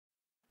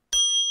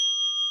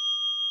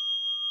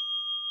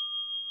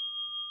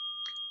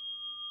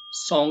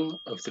Song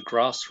of the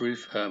Grass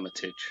Roof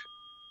Hermitage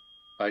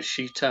by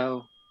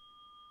Shitou,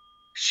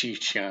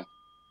 Xiqian.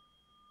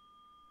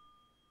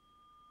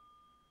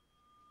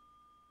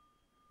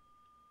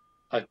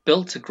 I've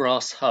built a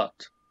grass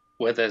hut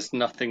where there's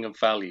nothing of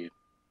value.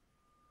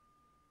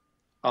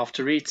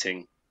 After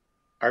eating,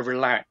 I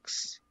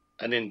relax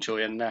and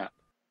enjoy a nap.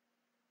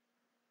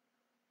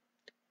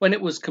 When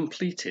it was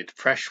completed,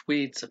 fresh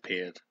weeds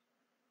appeared.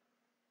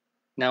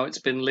 Now it's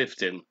been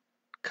lived in,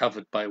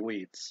 covered by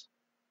weeds.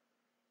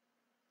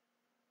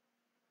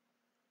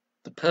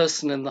 The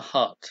person in the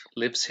hut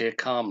lives here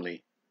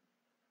calmly,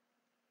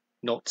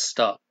 not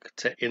stuck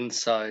to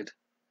inside,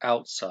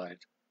 outside,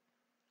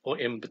 or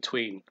in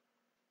between.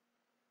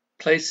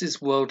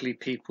 Places worldly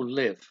people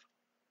live,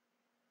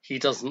 he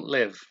doesn't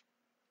live.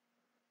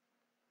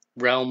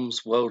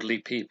 Realms worldly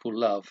people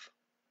love,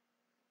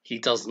 he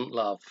doesn't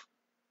love.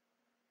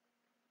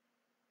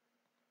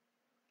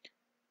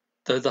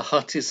 Though the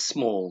hut is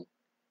small,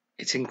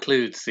 it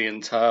includes the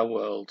entire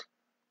world.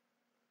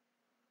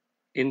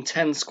 In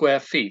 10 square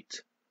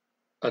feet,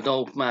 an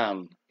old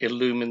man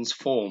illumines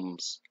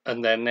forms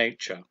and their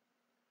nature.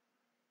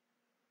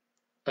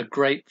 A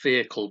great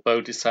vehicle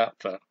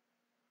bodhisattva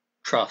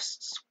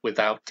trusts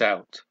without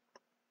doubt.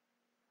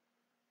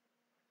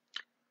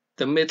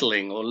 The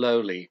middling or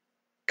lowly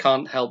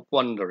can't help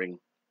wondering,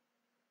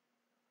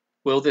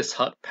 will this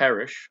hut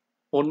perish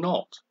or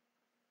not?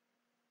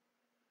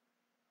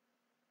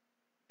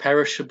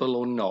 Perishable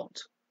or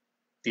not,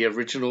 the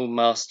original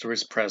master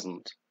is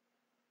present.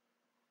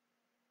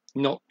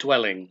 Not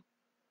dwelling,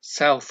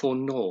 south or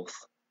north,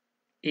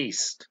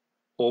 east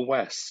or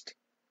west.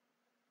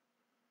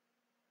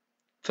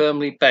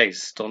 Firmly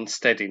based on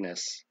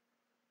steadiness,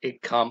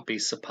 it can't be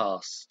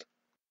surpassed.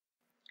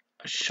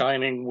 A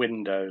shining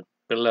window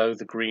below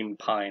the green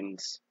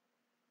pines.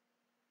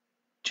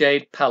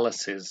 Jade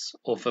palaces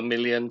or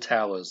vermilion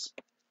towers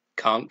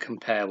can't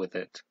compare with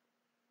it.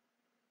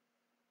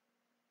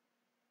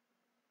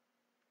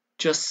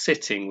 Just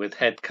sitting with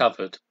head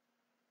covered,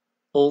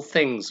 all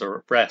things are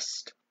at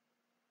rest.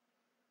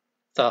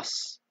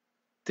 Thus,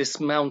 this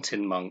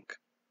mountain monk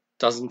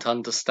doesn't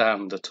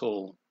understand at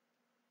all.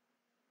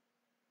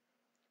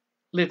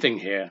 Living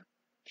here,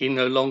 he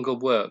no longer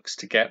works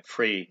to get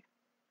free.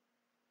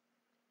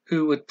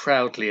 Who would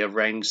proudly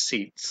arrange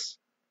seats,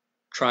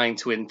 trying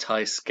to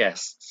entice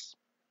guests?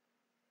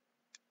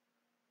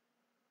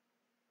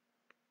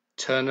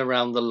 Turn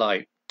around the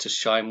light to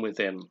shine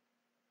within,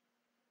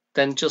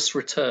 then just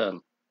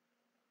return.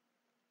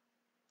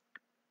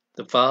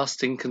 The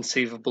vast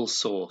inconceivable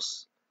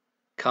source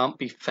can't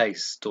be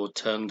faced or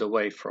turned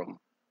away from.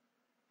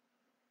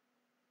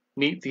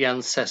 Meet the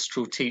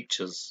ancestral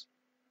teachers,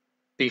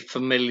 be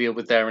familiar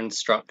with their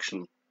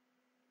instruction.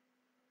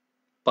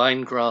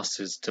 Bind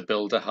grasses to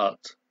build a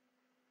hut,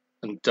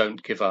 and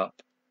don't give up.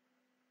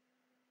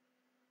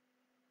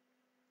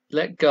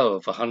 Let go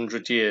of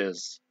 100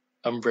 years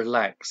and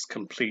relax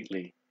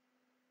completely.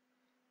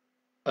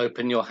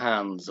 Open your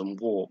hands and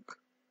walk,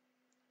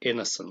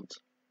 innocent.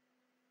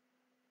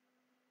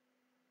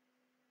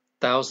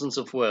 Thousands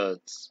of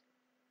words,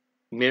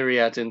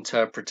 myriad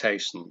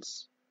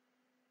interpretations,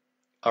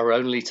 are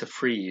only to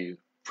free you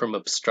from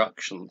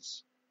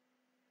obstructions.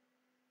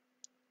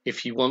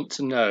 If you want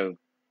to know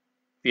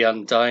the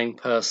undying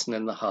person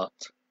in the hut,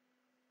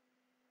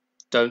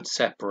 don't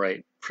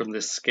separate from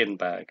this skin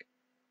bag,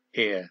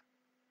 here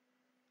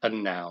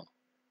and now.